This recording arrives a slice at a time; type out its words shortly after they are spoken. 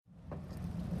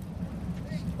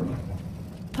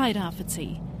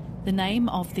Tairawhiti, the name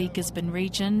of the Gisborne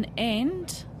region,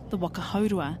 and the Waka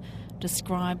Hourua,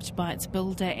 described by its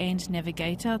builder and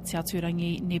navigator, Te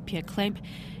Aturangi Nepia-Clamp,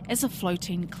 as a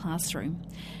floating classroom.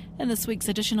 In this week's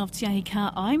edition of Te Ahi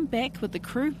Kaa, I'm back with the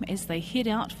crew as they head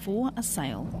out for a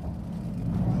sail.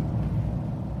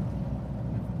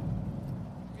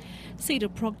 Cedar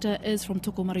Proctor is from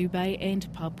Tokomaru Bay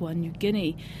and Papua New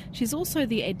Guinea. She's also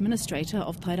the administrator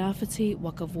of Tairawhiti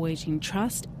Waka Voyaging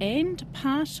Trust and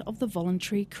part of the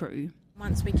voluntary crew.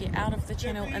 Once we get out of the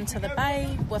channel into the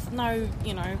bay with no,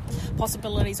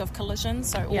 possibilities of collision,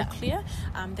 so all clear,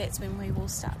 that's when we will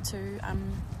start to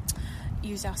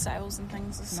use our sails and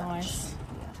things as such.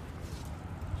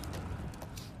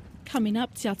 Coming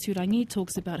up, Te Aturangi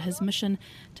talks about his mission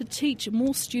to teach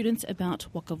more students about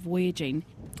waka voyaging.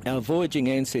 Our voyaging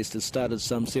ancestors started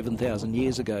some 7,000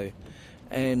 years ago,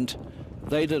 and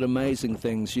they did amazing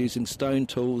things using stone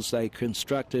tools. They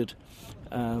constructed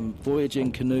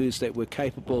voyaging canoes that were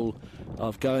capable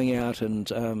of going out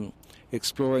and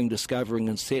exploring, discovering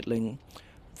and settling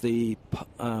the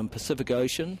Pacific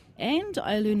Ocean. And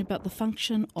I learn about the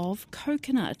function of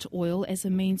coconut oil as a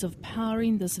means of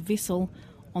powering this vessel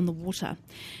on the water.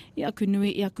 I aku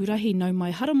nui, I aku rahi, nau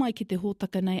mai haramai ki te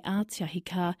hōtaka nei a Te Ahi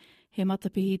Kaa, he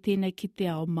matapihi tēnei ki te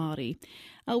ao Māori.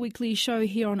 A weekly show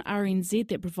here on RNZ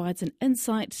that provides an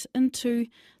insight into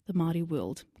the Māori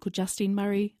world. Ko Justine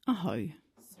Murray, aho. You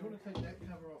want to take that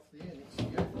cover off there next to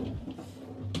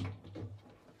you?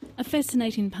 A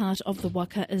fascinating part of the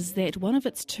waka is that one of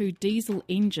its two diesel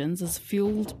engines is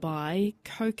fuelled by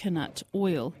coconut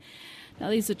oil. Now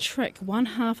there's a trick. One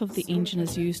half of the engine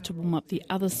is used to warm up the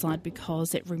other side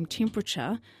because at room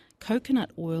temperature, coconut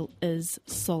oil is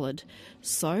solid,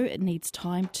 so it needs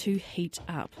time to heat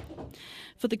up.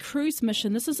 For the cruise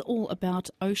mission, this is all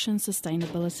about ocean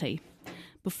sustainability.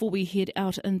 Before we head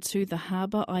out into the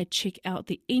harbour, I check out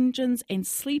the engines and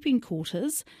sleeping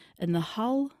quarters in the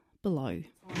hull below.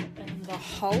 In the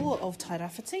hull of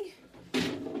Tairawhiti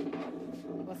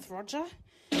with Roger.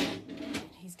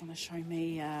 He's going to show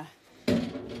me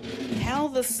how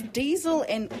this diesel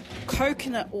and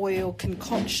coconut oil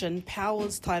concoction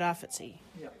powers Tairawhiti.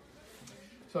 Yeah.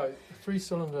 So,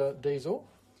 3-cylinder diesel.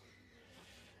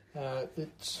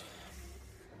 It's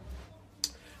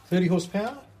 30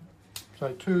 horsepower.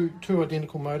 So two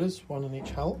identical motors, one in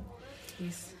each hull.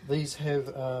 Yes. These have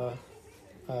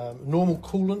normal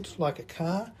coolant like a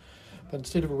car, but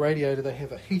instead of a radiator they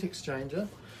have a heat exchanger.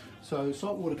 So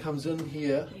salt water comes in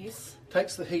here,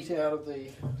 takes the heat out of the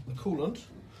coolant,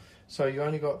 so you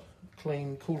only got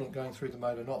clean coolant going through the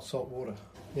motor, not salt water.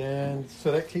 And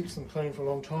so that keeps them clean for a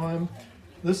long time.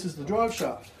 This is the drive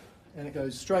shaft, and it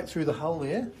goes straight through the hull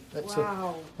there. That's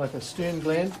like a stern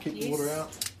gland to keep the water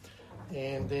out.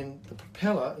 And then the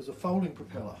propeller is a folding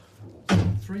propeller.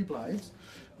 3 blades.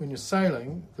 When you're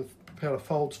sailing, the propeller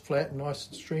folds flat and nice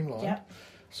and streamlined. Yep.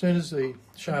 As soon as the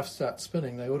shaft starts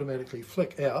spinning, they automatically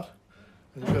flick out,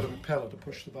 and you've got a propeller to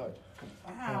push the boat.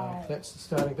 Wow. That's the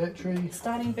starting battery.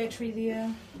 Starting battery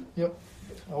there. Yep.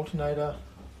 Alternator.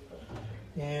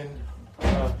 And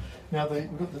now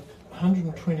we've got the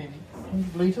 100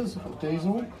 litres of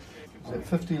diesel. There's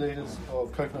 50 litres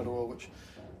of coconut oil, which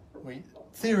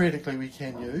theoretically we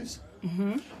can use.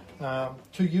 Mm-hmm.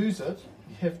 To use it,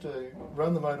 you have to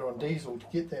run the motor on diesel to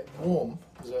get that warm,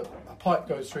 because a pipe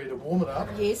goes through to warm it up.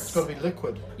 Yes. It's got to be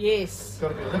liquid. Yes. It's got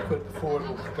to be liquid before it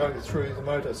will go through the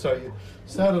motor. So you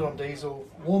start it on diesel,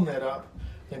 warm that up,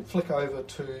 then flick over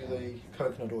to the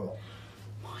coconut oil.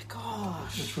 My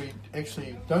gosh. Which we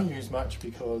actually don't use much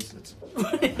because it's...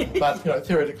 but,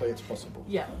 theoretically it's possible.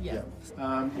 Yeah. You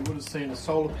would have seen a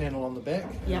solar panel on the back.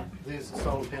 Yep. There's the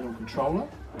solar panel controller.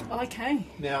 Okay.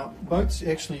 Now, boats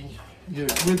actually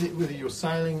use, whether you're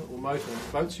sailing or motoring,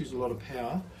 boats use a lot of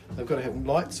power. They've got to have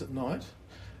lights at night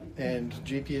and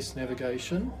GPS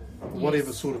navigation,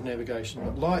 whatever sort of navigation.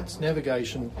 But lights,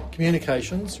 navigation,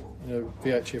 communications,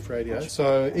 VHF radio.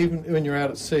 So even when you're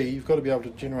out at sea, you've got to be able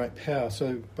to generate power.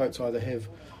 So boats either have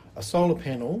a solar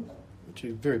panel, which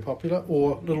is very popular,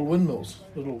 or little windmills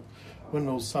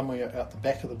somewhere out the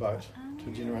back of the boat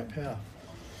to generate power.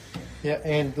 Yeah,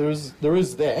 and there is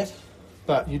that,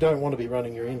 but you don't want to be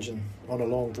running your engine on a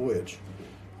long voyage.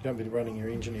 You don't be running your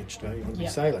engine each day. You want to be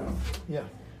sailing. Yeah.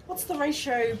 What's the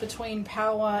ratio between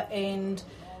power and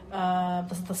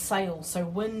the sail? So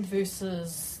wind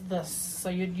versus this. So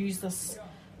you'd use this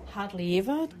hardly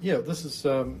ever? Yeah, this is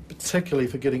particularly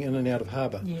for getting in and out of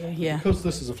harbour. Yeah. Because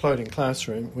this is a floating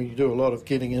classroom, we do a lot of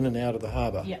getting in and out of the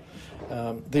harbour. Yeah.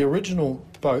 The original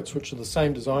boats, which are the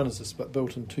same design as this but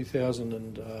built in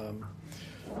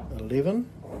 2011,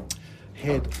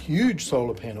 had huge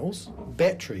solar panels,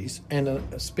 batteries, and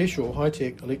a special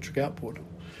high-tech electric outboard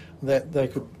that they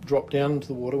could drop down into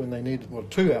the water when they needed, well,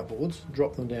 2 outboards,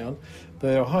 drop them down.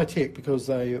 They are high-tech because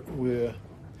they were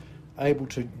able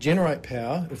to generate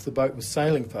power if the boat was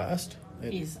sailing fast.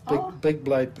 Yes. Big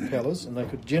blade propellers, and they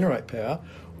could generate power,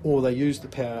 or they used the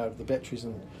power of the batteries,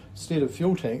 and instead of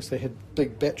fuel tanks they had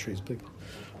big batteries, big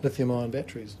lithium-ion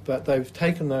batteries. But they've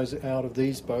taken those out of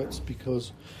these boats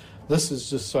because this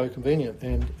is just so convenient,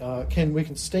 and we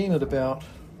can steam at about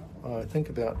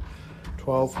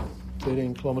 12,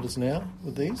 13 kilometres an hour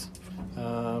with these.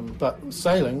 But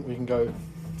sailing, we can go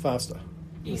faster.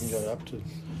 Yes. We can go up to,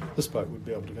 this boat would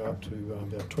be able to go up to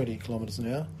about 20 kilometres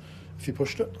an hour if you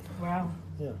pushed it. Wow.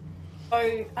 Yeah.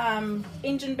 So,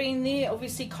 engine being there,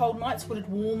 obviously cold nights, would it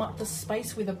warm up the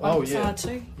space where the bunks are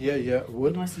too? Yeah, it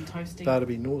would. Nice and toasty. But it'd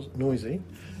be noisy.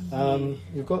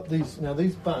 You've got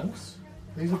these bunks.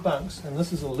 These are bunks, and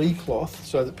this is a lee cloth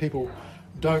so that people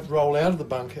don't roll out of the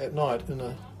bunk at night in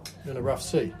a rough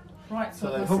sea. Right,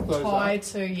 so they hook those tied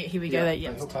to, here we go. They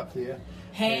hook up there.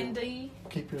 Handy.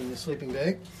 Keep you in your sleeping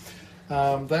bag.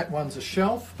 That one's a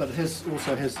shelf, but it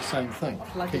also has the same thing.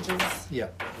 Luggages.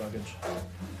 Luggage.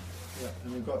 Yeah,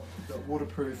 and we've got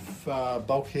waterproof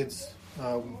bulkheads,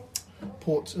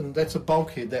 ports, and that's a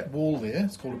bulkhead. That wall there,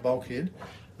 it's called a bulkhead,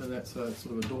 and that's sort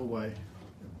of a doorway.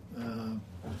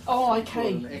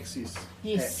 Okay. An access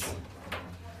Yes.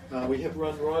 hatch. We have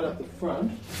run right up the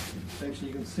front. Actually,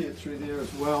 you can see it through there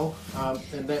as well,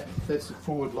 and that's the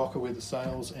forward locker where the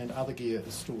sails and other gear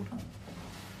is stored.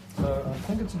 So I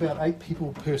think it's about 8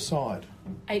 people per side.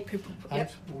 8 people. 8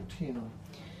 or 10.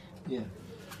 Yeah.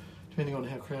 Depending on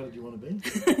how crowded you want to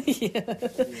be. Yeah.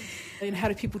 And how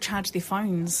do people charge their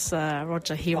phones,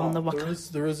 Roger, here on the Waka?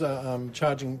 There is a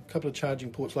couple of charging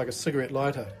ports, like a cigarette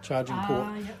lighter charging port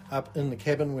up in the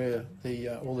cabin where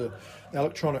all the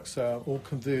electronics are all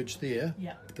converged there.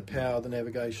 Yep. The power, the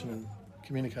navigation and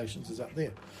communications is up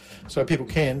there. So people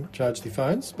can charge their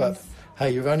phones, but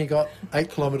hey, you've only got 8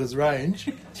 kilometres range.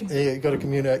 You've got to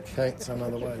communicate some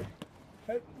other way.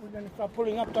 We're going to start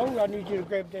pulling up though. I need you to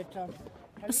grab that...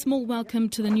 A small welcome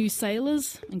to the new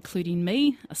sailors, including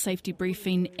me, a safety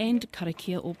briefing and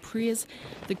karakia or prayers.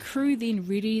 The crew then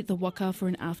ready the Waka for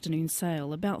an afternoon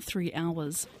sail, about 3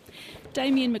 hours.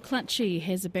 Damien McClutchy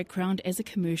has a background as a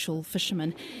commercial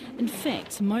fisherman. In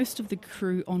fact, most of the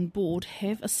crew on board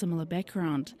have a similar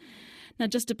background. Now,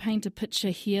 just to paint a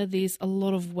picture here, there's a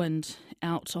lot of wind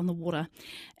out on the water,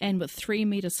 and with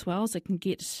 3-metre swells it can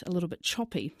get a little bit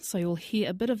choppy, so you'll hear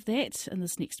a bit of that in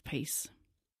this next piece.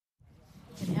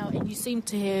 And you seem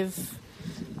to have,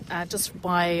 just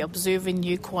by observing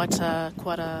you, quite a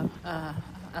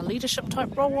leadership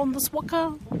type role on this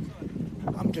Waka.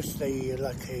 I'm just a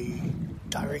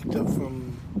director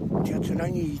from Te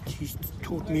Aturangi. He's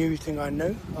taught me everything I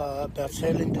know about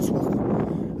sailing this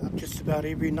Waka. Just about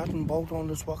every nut and bolt on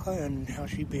this Waka and how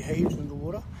she behaves in the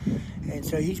water. And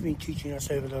so he's been teaching us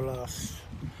over the last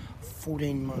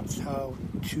 14 months how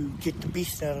to get the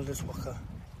best out of this Waka.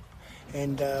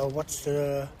 And what's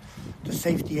the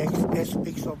safety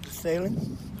aspects of the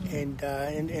sailing, and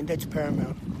that's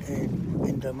paramount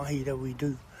in the mahi that we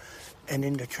do, and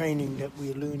in the training that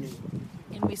we're learning.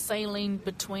 And we're sailing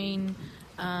between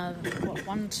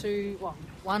one,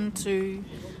 two,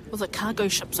 was it cargo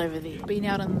ships over there? Being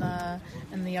out in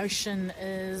the ocean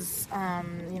is, I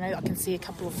can see a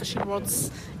couple of fishing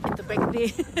rods at the back there.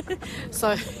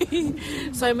 so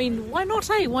I mean, why not,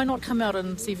 eh? Why not come out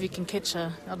and see if you can catch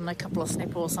a couple of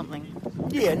snapper or something?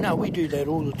 Yeah, no, we do that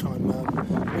all the time.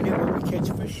 Whenever we catch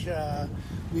fish,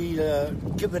 we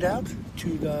give it out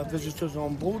to the visitors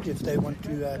on board if they want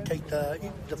to take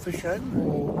the fish home,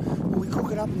 or we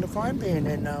cook it up in the frying pan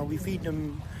and we feed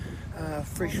them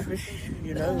fresh fish.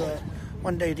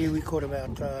 One day there we caught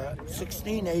about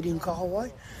 16, 18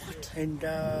 kahawai, and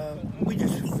we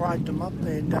just fried them up,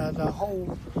 and the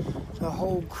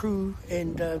whole crew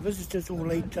and visitors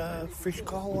all ate fresh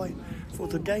kahawai for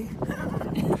the day.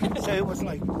 So it was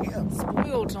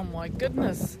spoiled, oh my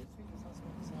goodness.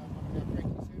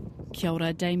 Kia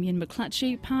ora, Damien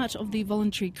McClutchy, part of the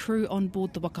voluntary crew on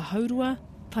board the Waka Hourua,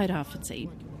 Tairawhiti.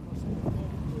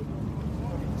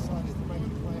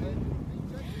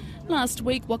 Last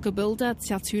week, Waka builder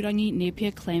Te Aturangi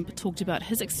Nepia-Clamp talked about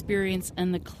his experience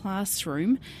in the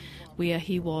classroom, where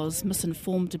he was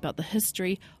misinformed about the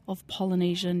history of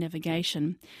Polynesian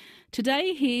navigation.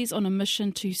 Today, he's on a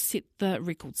mission to set the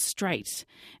record straight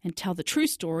and tell the true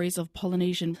stories of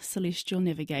Polynesian celestial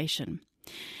navigation.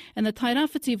 And the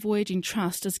Tairawhiti Voyaging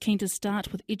Trust is keen to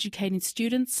start with educating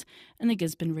students in the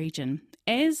Gisborne region,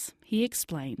 as he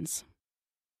explains.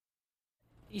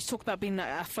 You talk about being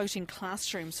a floating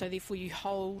classroom, so therefore you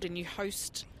hold and you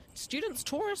host students,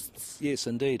 tourists? Yes,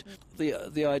 indeed.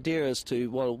 The idea is to,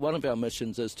 well, one of our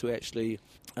missions is to actually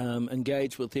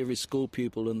engage with every school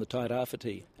pupil in the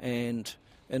Tairawhiti. And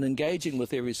in engaging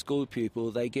with every school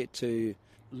pupil, they get to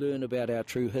learn about our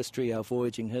true history, our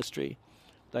voyaging history.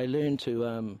 They learn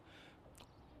to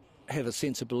have a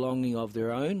sense of belonging of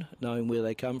their own, knowing where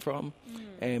they come from,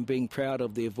 and being proud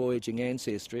of their voyaging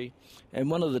ancestry.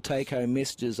 And one of the take-home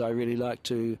messages I like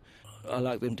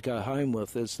them to go home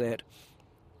with is that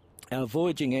our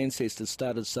voyaging ancestors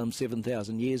started some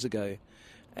 7,000 years ago,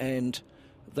 and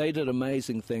they did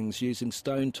amazing things using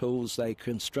stone tools. They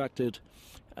constructed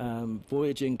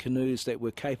voyaging canoes that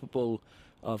were capable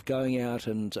of going out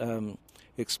and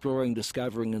exploring,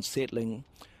 discovering and settling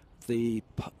the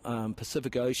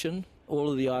Pacific Ocean, all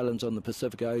of the islands on the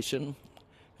Pacific Ocean,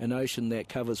 an ocean that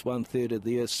covers 1/3 of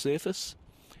the Earth's surface.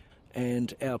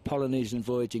 And our Polynesian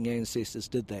voyaging ancestors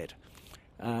did that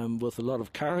with a lot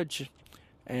of courage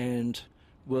and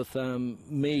with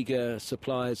meagre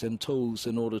supplies and tools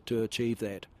in order to achieve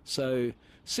that. So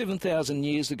 7,000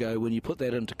 years ago, when you put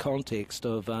that into context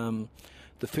of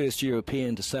the first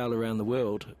European to sail around the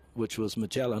world, which was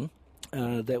Magellan,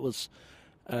 that was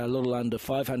a little under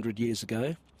 500 years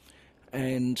ago.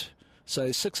 And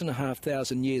so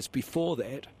 6,500 years before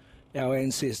that, our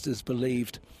ancestors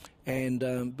believed in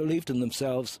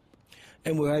themselves,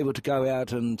 and were able to go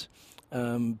out and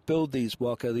build these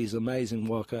waka, these amazing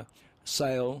waka,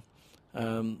 sail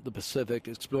the Pacific,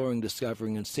 exploring,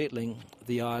 discovering and settling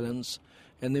the islands.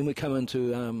 And then we come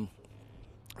into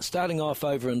starting off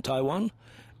over in Taiwan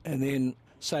and then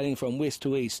sailing from west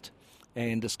to east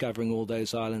and discovering all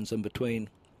those islands in between.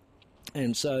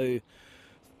 And so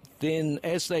then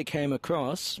as they came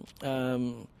across,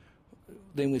 then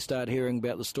we start hearing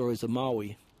about the stories of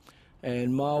Maui.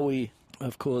 And Maui,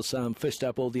 of course, fished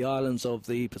up all the islands of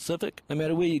the Pacific. No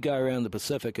matter where you go around the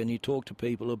Pacific and you talk to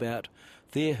people about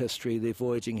their history, their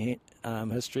voyaging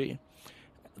history,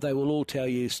 they will all tell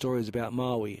you stories about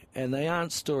Maui. And they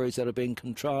aren't stories that have been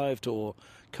contrived or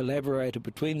collaborated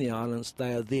between the islands.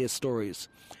 They are their stories,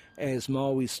 as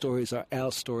Maui's stories are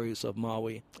our stories of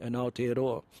Maui and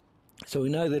Aotearoa. So we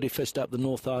know that he fished up the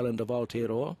North Island of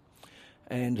Aotearoa,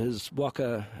 and his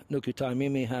waka nukutai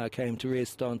memeha came to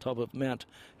rest on top of Mount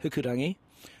Hukurangi.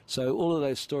 So all of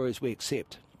those stories we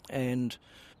accept. And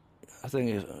I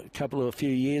think a few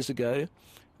years ago,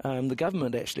 the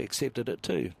government actually accepted it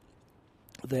too,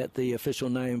 that the official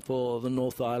name for the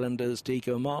North Island is Te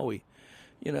Iko Maui,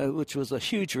 which was a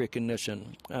huge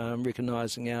recognition,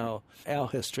 recognising our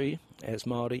history as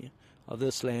Māori of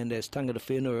this land, as tangata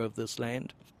whenua of this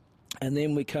land. And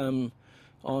then we come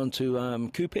on to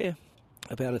Kupe.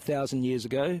 About 1,000 years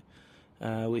ago,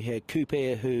 we had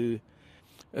Kupe, who,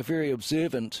 a very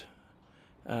observant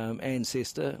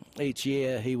ancestor. Each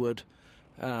year he would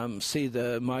see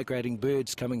the migrating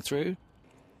birds coming through,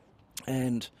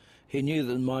 and he knew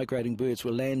that the migrating birds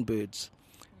were land birds.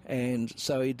 And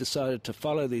so he decided to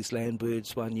follow these land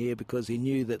birds one year because he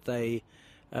knew that they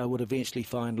would eventually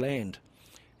find land.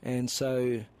 And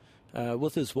so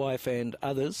with his wife and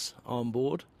others on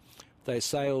board, they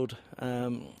sailed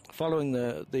following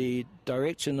the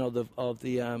direction of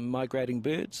the migrating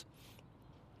birds,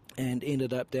 and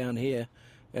ended up down here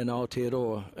in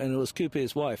Aotearoa. And it was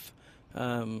Kupe's wife,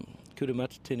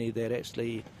 Kuramatatini, that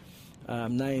actually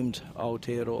named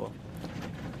Aotearoa.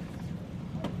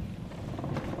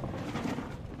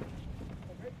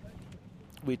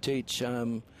 We teach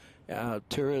our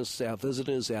tourists, our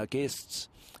visitors, our guests,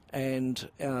 and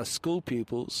our school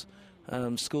pupils,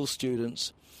 school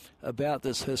students, about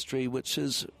this history, which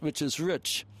is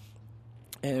rich,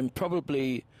 and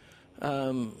probably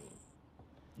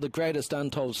the greatest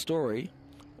untold story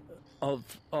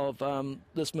of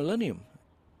this millennium.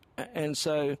 And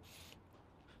so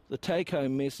the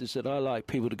take-home message that I like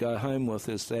people to go home with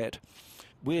is that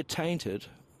we're tainted,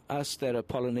 us that are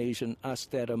Polynesian, us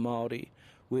that are Māori,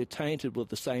 we're tainted with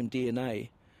the same DNA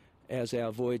as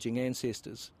our voyaging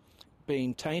ancestors.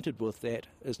 Being tainted with that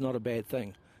is not a bad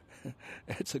thing.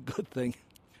 It's a good thing.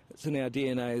 It's in our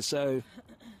DNA. So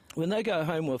when they go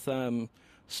home with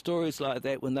stories like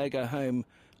that, when they go home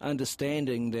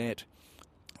understanding that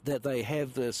they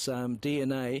have this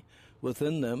DNA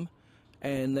within them,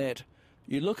 and that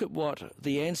you look at what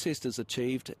the ancestors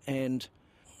achieved and,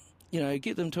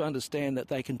 get them to understand that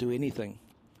they can do anything.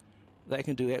 They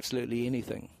can do absolutely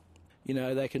anything.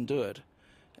 They can do it.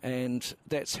 And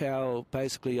that's how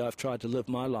basically I've tried to live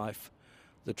my life.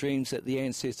 The dreams that the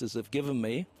ancestors have given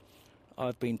me,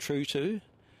 I've been true to,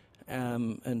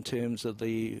 in terms of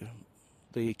the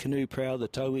canoe prow, the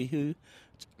tauihu,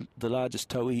 the largest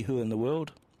tauihu in the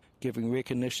world. giving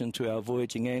recognition to our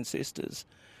voyaging ancestors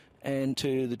and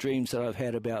to the dreams that I've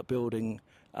had about building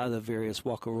other various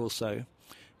waka also.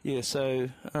 Yeah, so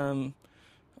I'm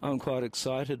quite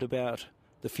excited about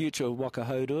the future of waka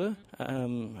hourua.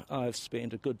 I've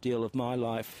spent a good deal of my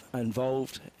life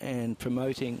involved and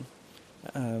promoting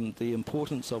the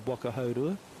importance of waka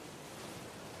hourua.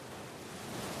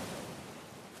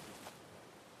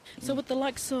 So with the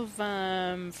likes of,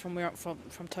 from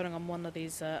Tauranga, I'm one of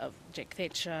these, Jack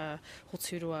Thatcher,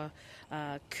 Hoturua,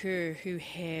 Kerr, who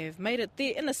have made it,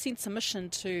 in a sense, a mission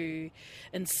to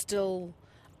instill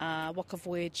waka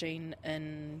voyaging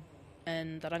in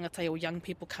the rangatau or young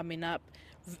people coming up,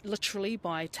 literally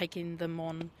by taking them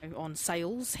on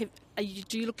sails.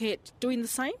 Do you look at doing the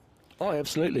same? Oh,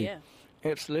 absolutely. Yeah.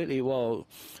 Absolutely. Well,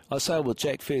 I sailed with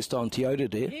Jack first on Te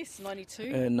Aurere. Yes, 92.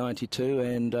 In 92,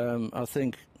 and I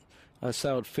think I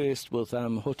sailed first with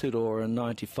Hoturoa in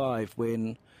 95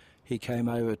 when he came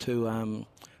over to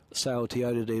sail Te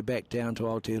Aurere back down to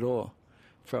Aotearoa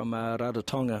from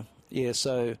Rarotonga. Yeah,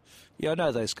 so I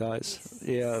know those guys.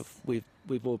 Yes. Yeah,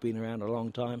 we've all been around a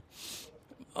long time.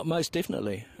 Most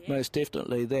definitely,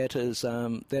 that is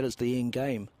the end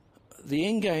game. The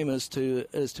end game is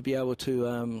to be able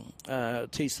to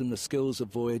teach them the skills of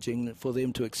voyaging, for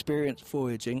them to experience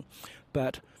voyaging,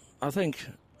 but I think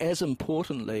as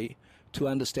importantly to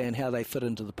understand how they fit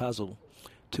into the puzzle,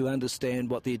 to understand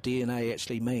what their DNA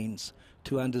actually means,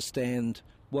 to understand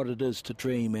what it is to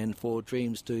dream and for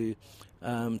dreams to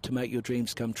make your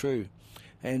dreams come true.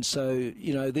 And so,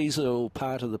 these are all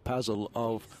part of the puzzle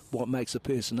of what makes a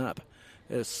person up.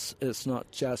 It's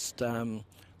not just, jump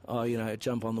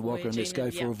on the waka and let's go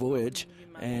for a voyage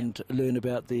and learn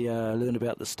about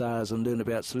the stars and learn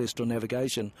about celestial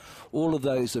navigation. All of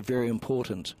those are very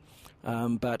important.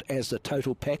 But as a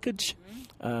total package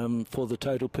for the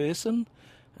total person,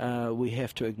 we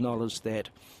have to acknowledge that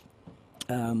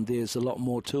there's a lot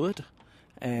more to it,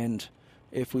 and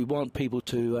if we want people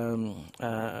to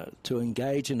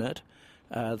engage in it,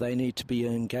 they need to be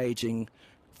engaging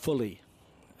fully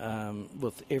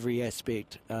with every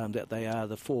aspect that they are,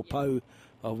 the four po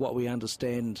of what we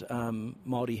understand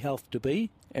Māori health to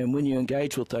be. And when you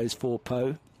engage with those four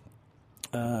po,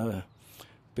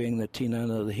 being the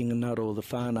tinana, the hinganaro, the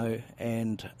whānau,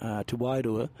 and te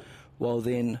wairua, well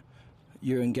then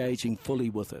you're engaging fully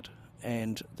with it,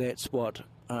 and that's what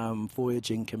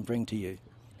voyaging can bring to you.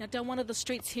 Now, down one of the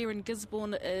streets here in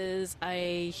Gisborne is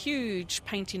a huge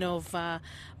painting of Mo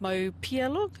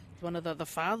Pialog, one of the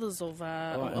fathers of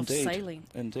sailing.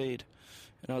 Indeed.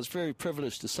 And I was very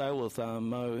privileged to sail with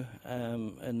Mo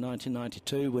in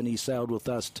 1992 when he sailed with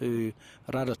us to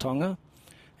Rarotonga,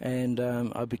 and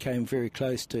I became very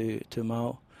close to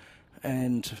Mo.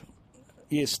 And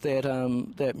yes,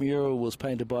 that mural was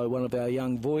painted by one of our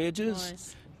young voyagers.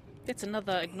 Nice. That's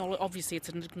another obviously it's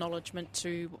an acknowledgement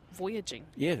to voyaging.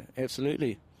 Yeah,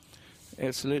 absolutely.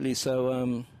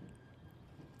 So,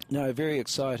 very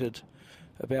excited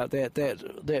about that.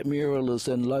 That mural is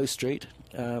in Low Street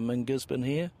in Gisborne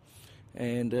here,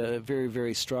 and very,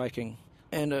 very striking.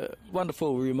 And a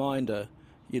wonderful reminder,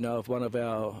 of one of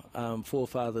our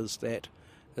forefathers that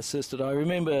assisted. I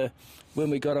remember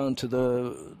when we got onto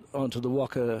the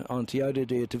waka on Te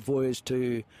Aurere to voyage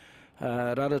to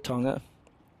Rarotonga,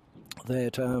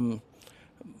 that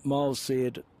Miles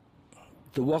said,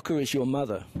 the waka is your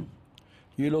mother.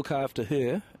 You look after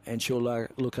her and she'll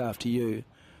look after you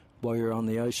while you're on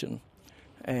the ocean.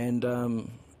 And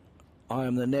I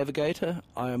am the navigator,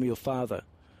 I am your father.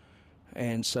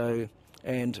 And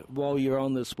while you're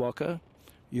on this waka,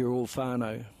 you're all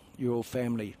whānau, you're all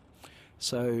family.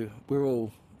 So we're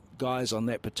all guys on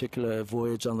that particular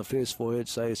voyage, on the first voyage,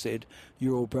 so he said,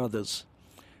 you're all brothers.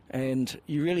 And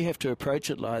you really have to approach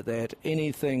it like that.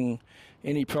 Any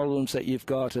problems that you've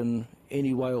got in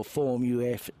any way or form, you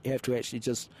have to actually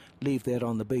just leave that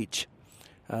on the beach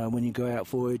when you go out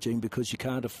voyaging, because you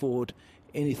can't afford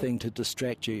anything to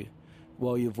distract you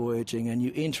while you're voyaging. And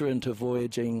you enter into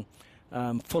voyaging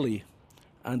fully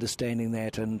understanding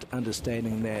that and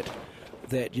understanding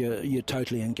that you're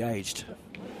totally engaged.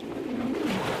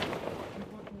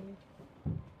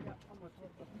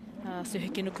 So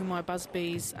Hekenuku Mai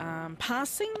Busby's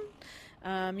passing,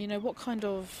 what kind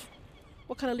of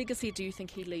legacy do you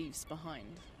think he leaves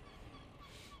behind?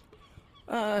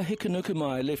 Hekenuku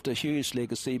Mai left a huge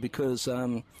legacy because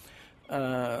of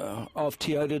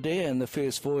Te Aurere and the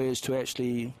first voyage to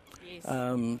actually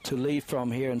to leave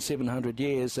from here in 700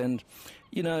 years. And,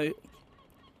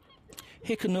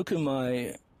 Hekenuku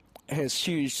Mai had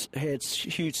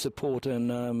huge support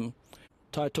in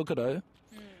Tai Tukaro.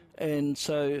 And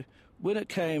so when it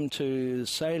came to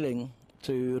sailing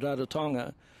to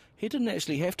Rarotonga, he didn't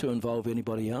actually have to involve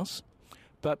anybody else.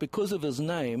 But because of his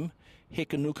name,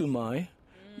 Hekanukumai,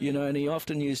 and he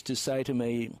often used to say to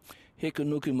me,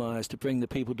 Hekanukumai is to bring the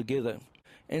people together.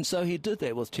 And so he did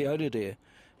that with Te Aurere.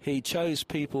 He chose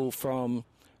people from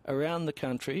around the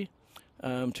country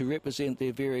to represent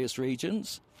their various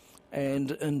regions,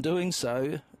 and in doing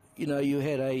so, you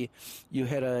had a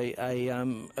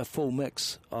full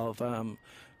mix of a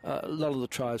lot of the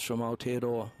tribes from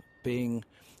Aotearoa being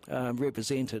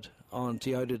represented on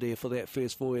Te Aurere for that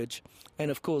first voyage. And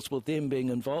of course, with them being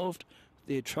involved,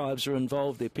 their tribes are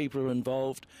involved, their people are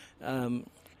involved, and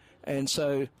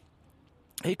so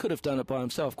he could have done it by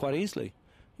himself quite easily,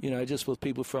 just with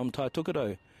people from Tai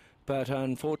Tukaro. But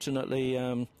unfortunately,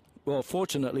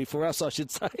 fortunately for us, I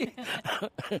should say,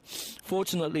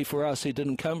 fortunately for us, he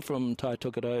didn't come from Tai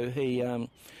Tukaro.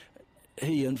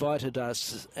 He invited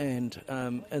us, and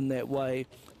in that way,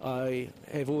 I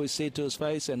have always said to his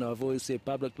face, and I've always said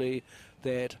publicly,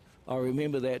 that I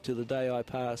remember that to the day I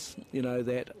pass,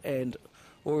 that, and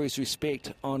always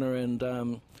respect, honour,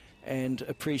 and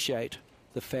appreciate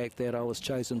the fact that I was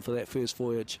chosen for that first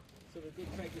voyage. So a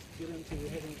good practice to get into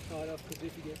having tied off, because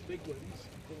if you get big ones,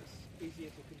 then it's easier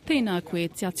to continue. Tēnā koe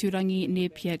Te Aturangi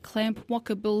Nepia-Clamp,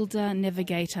 waka builder,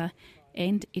 navigator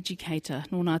and educator.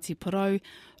 Nō Ngāti Porou,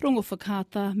 rongo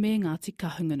whakaata me Ngāti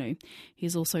Kahungunu. He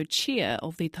is also chair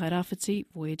of the Tairawhiti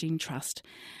Voyaging Trust.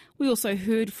 We also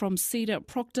heard from Cedar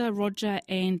Proctor, Roger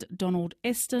and Donald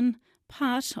Aston,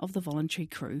 part of the voluntary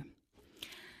crew.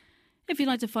 If you'd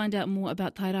like to find out more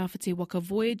about Tairawhiti Waka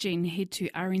Voyaging, head to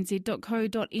rnz.co.nz/Te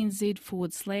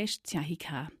Ahi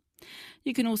Kaa.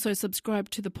 You can also subscribe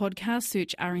to the podcast,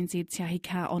 search RNZ Te Ahi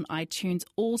Kaa on iTunes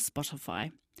or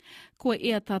Spotify. Ko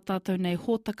ea tā tātou nei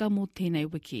hōtaka mō tēnei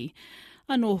wiki.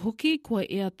 Anō hoki, ko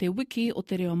ea te wiki o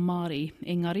te reo Māori.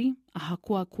 Engari,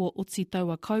 ahakoa ko oti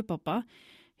taua kaupapa,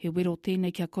 he wero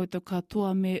tēnei kia koutou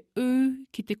katoa me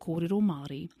ki te kōrero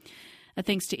Māori.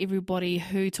 Thanks to everybody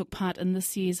who took part in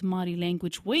this year's Māori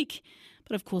Language Week.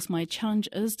 But of course my challenge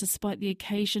is, despite the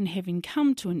occasion having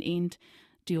come to an end,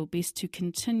 do your best to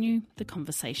continue the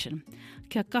conversation.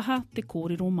 Kia kaha te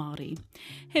kōrero Māori.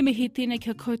 He mihi tēnei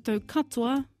kia koutou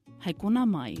katoa, hei kona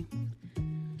mai.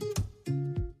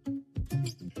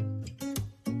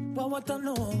 Wawata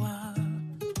noa,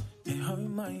 e hau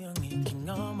mai angi ki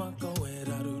ngā makau e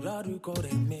raru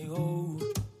kore me o.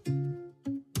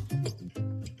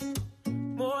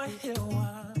 Moe hewa,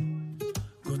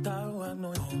 ko taua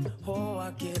noi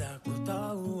hoa kera, ko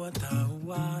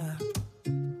taua.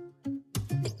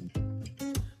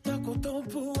 Tako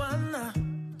topu ana,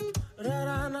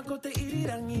 rarana ko te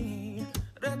irirangi,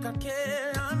 reka ke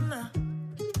ana,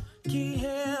 ki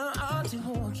he ati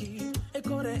hoki, e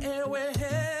kore e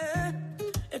wehe,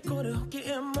 e kore hoki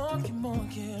e moki,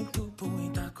 kupu I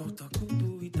takota, kupu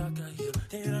I takahia,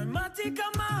 te rai mati ka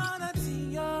mana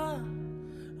tia,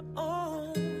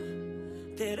 oh,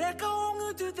 te reka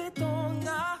ongu tu te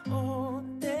tonga, oh,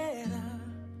 te ra,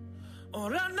 o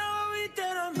rana I te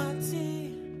rai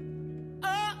mati,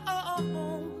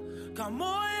 oh, ka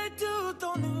moe tu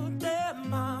tonu te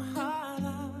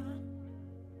mahara,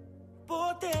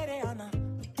 po tere ana,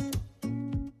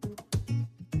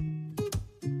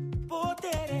 po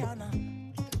tere ana.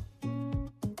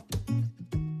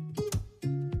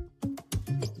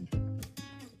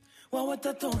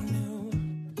 Wawata tonu,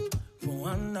 mo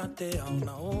ana te au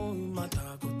na o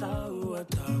mata ko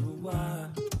taua.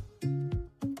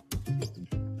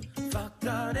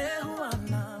 Whakarehu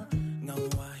ana, ngā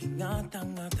wahi ngā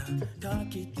tangata, ka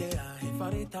ki te ahe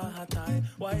whare tahatai,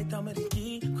 wai tamariki,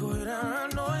 koe rā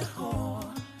noi ho,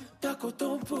 tako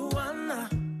topu ana,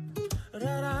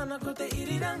 rarana ko te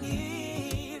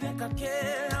irirangi, reka ke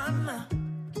ana,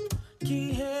 ki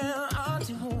he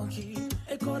ati hoki,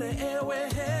 e kore e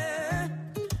wehe,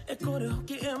 e kore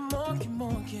hoki e moki,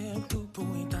 kupu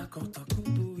I takota,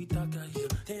 kupu I takahia,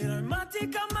 te rai mati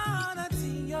ka mana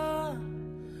tia,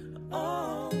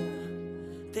 oh,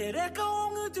 te reka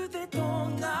ongu tu te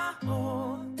tonga,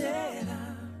 oh, te ra,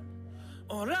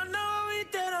 o rana I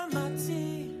te rai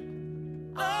mati,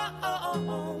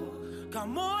 oh, ka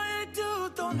moe